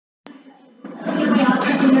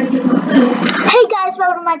Hey guys,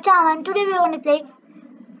 welcome to my channel and today we are going to play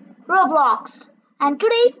Roblox and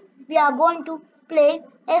today we are going to play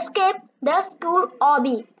Escape the School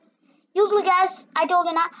Obby. Usually guys, I told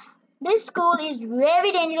you now, this school is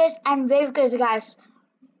very dangerous and very crazy guys.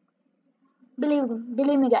 Believe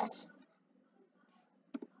me guys.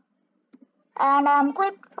 And I'm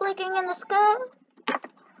clicking in the school.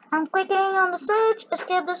 I'm clicking on the search,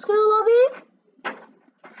 Escape the School Obby.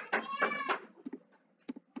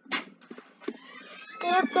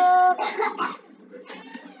 Escape the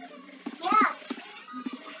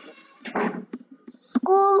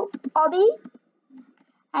School Obby.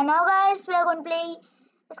 And now guys, we are going to play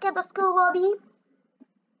Escape the School Obby.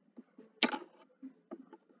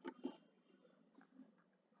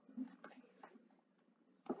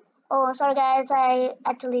 Oh, sorry guys, I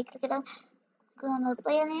actually clicked on the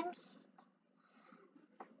player names.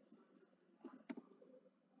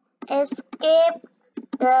 Escape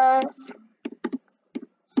the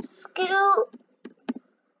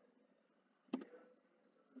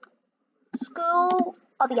School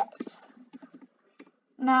Obby guys.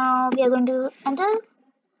 Now we are going to enter.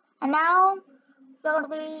 And now we are going to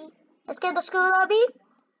be Escape the School Obby.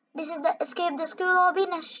 This is the Escape the School Obby,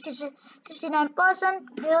 69%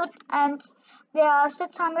 good, and there are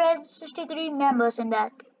 663 members in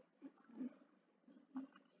that.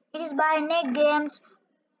 It is by Nick Games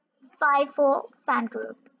 54 fan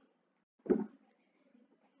group.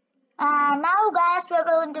 And now guys, we are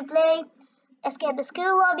going to play Escape the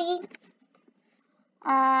School Obby.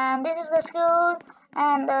 And this is the school,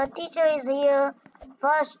 and the teacher is here.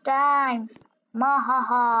 First time.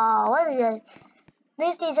 Mahaha. What is this?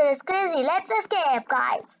 This teacher is crazy. Let's escape,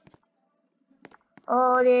 guys.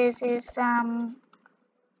 Oh, this is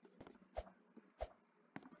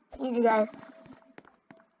easy, guys.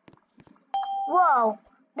 Whoa,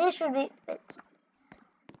 this should be it.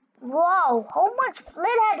 Wow, how much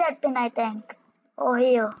flit had that been, I think. Oh,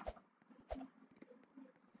 here.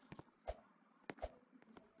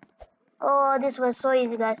 Oh, this was so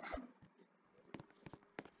easy, guys.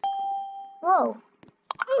 Whoa.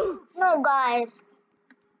 No, guys.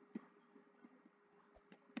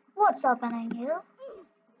 What's happening here?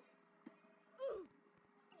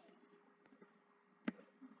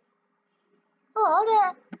 Oh,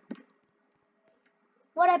 okay.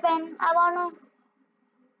 What happened? I wanna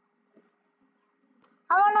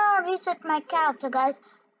reset my character, guys.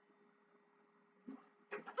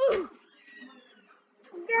 I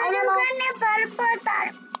don't know.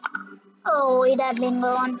 Oh, it had been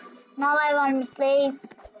gone. Now I want to play.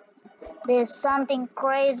 There's something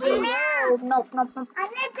crazy. Oh, nope. No,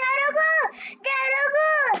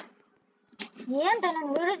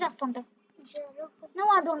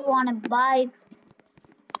 I don't want to buy.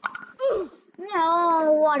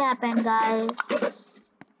 No, what happened, guys?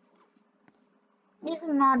 This is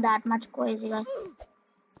not that much crazy, guys.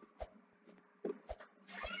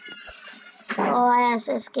 Oh, I have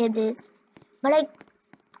escaped this. But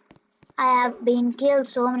I have been killed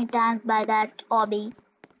so many times by that obby.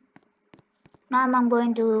 Now I'm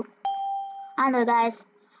going to another guys.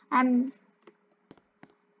 And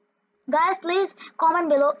guys, please comment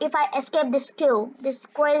below if I escape this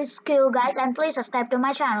crazy skill, guys, and please subscribe to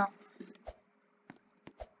my channel.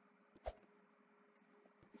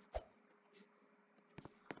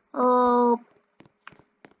 Oh,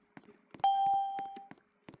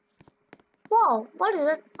 whoa! What is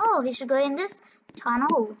it? Oh, we should go in this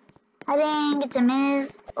tunnel. I think it's a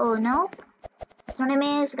maze. Oh no, it's not a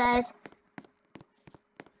maze, guys.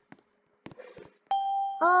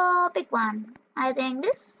 Oh, pick one. I think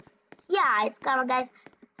this. Yeah, it's correct, guys.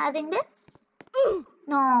 I think this.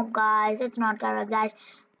 No, guys, it's not correct, guys.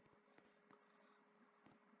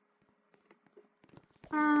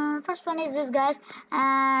 First one is this, guys,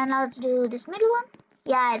 and let's do this middle one.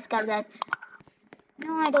 Yeah, it's correct, guys.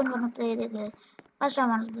 No, I don't want to play this game. First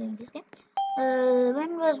time I was playing this game.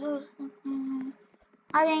 When was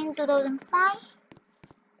I think 2005.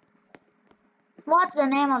 What's the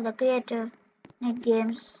name of the creator? Nick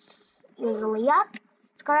Games. Usually, yeah,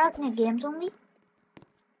 it's correct. Nick Games only.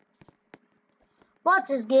 What's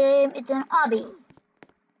this game? It's an obby.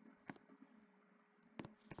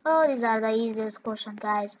 Oh, these are the easiest questions,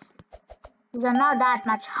 guys. These are not that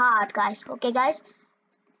much hard, guys. Okay, guys.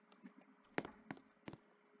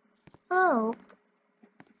 Oh,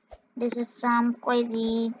 this is some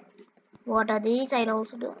crazy. What are these? I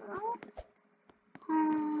also don't know.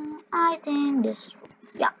 I think this.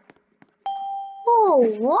 Yeah. Oh,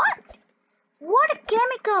 what? What a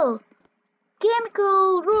chemical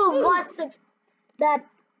room. That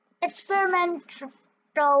experimental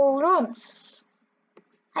rooms?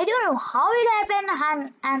 I don't know how it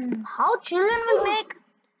happened and how children will make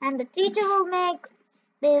and the teacher will make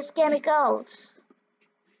these chemicals.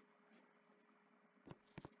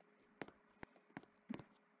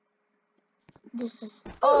 This is,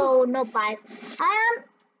 oh no guys, I am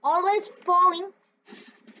always falling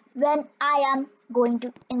when I am going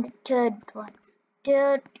to in the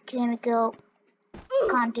third chemical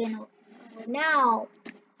container. Now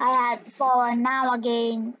I have fallen now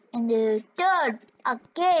again in the third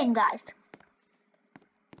again guys.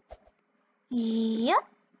 Yep.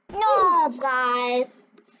 No guys.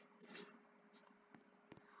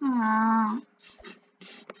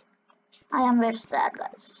 I am very sad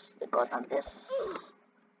guys because of this.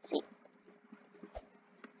 See.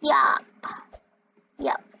 Yup.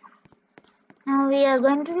 Yup. Now we are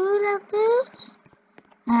going to do like this.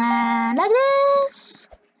 And like this.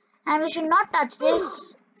 And we should not touch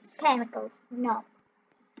this chemicals. No.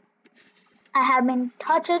 I have been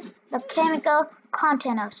touching the chemical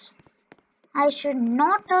containers. I should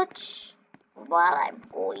not touch while I'm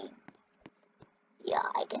going. Yeah,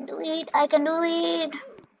 I can do it. I can do it.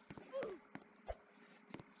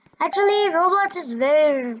 Actually, Roblox is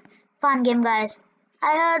very fun game, guys.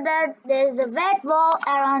 I heard that there is a wet wall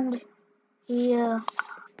around here.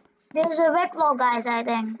 There's a wet wall, guys, I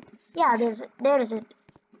think. Yeah, there is it.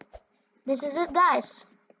 This is it, guys.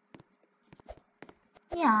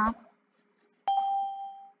 Yeah.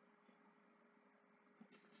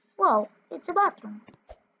 Whoa, it's a bathroom.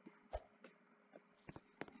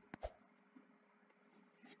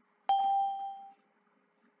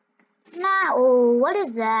 Now, oh, what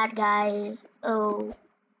is that, guys? Oh,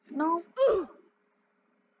 no.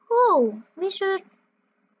 Oh, we should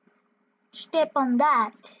step on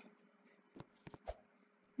that.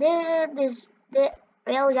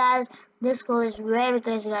 Real guys, this school is very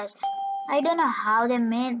crazy, guys. I don't know how they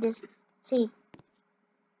made this. See,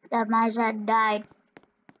 that mice had died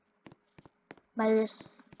by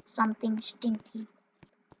this something stinky.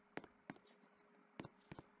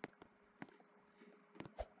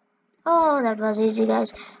 Oh, that was easy,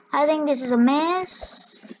 guys. I think this is a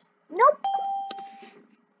maze. Nope.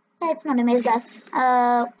 It's not a maze, guys.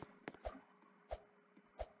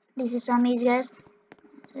 This is some easy, guys.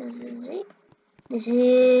 This is it. This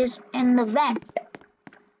is in the vent.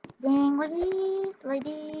 Then like this, like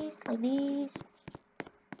this, like this,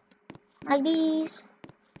 like this,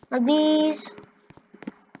 like this.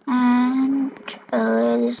 And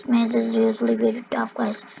this maze is usually very tough,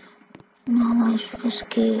 guys. Now I should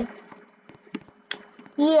escape.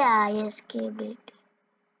 Yeah, I escaped it.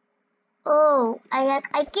 Oh,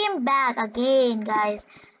 I came back again, guys.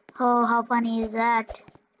 Oh, how funny is that?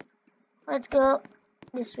 Let's go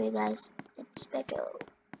this way, guys. It's better.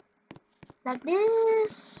 Like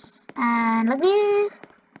this, and like this,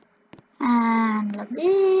 and like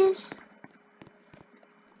this.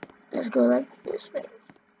 Let's go like this way.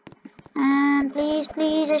 And please,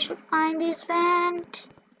 please, I should find this vent.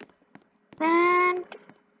 Vent.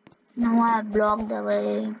 No, I blocked the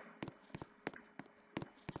way.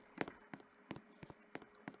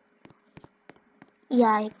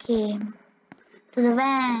 Yeah, I came to the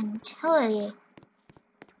vent. Hurry.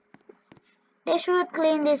 They should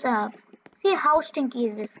clean this up. See how stinky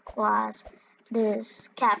is this class, this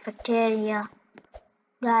cafeteria.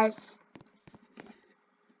 Guys,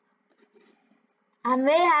 I'm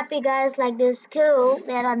very happy, guys, like this school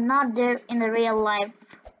that are not there in the real life.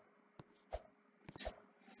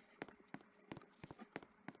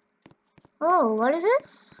 Oh, what is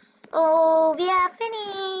this? Oh, we have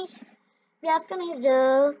finished. We have finished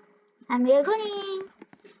and we are going.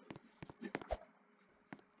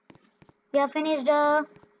 We have finished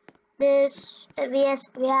this.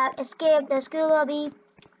 We have escaped the school lobby.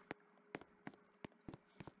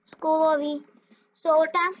 So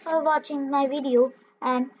thanks for watching my video,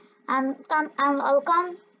 and I'll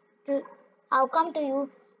come to you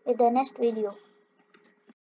with the next video.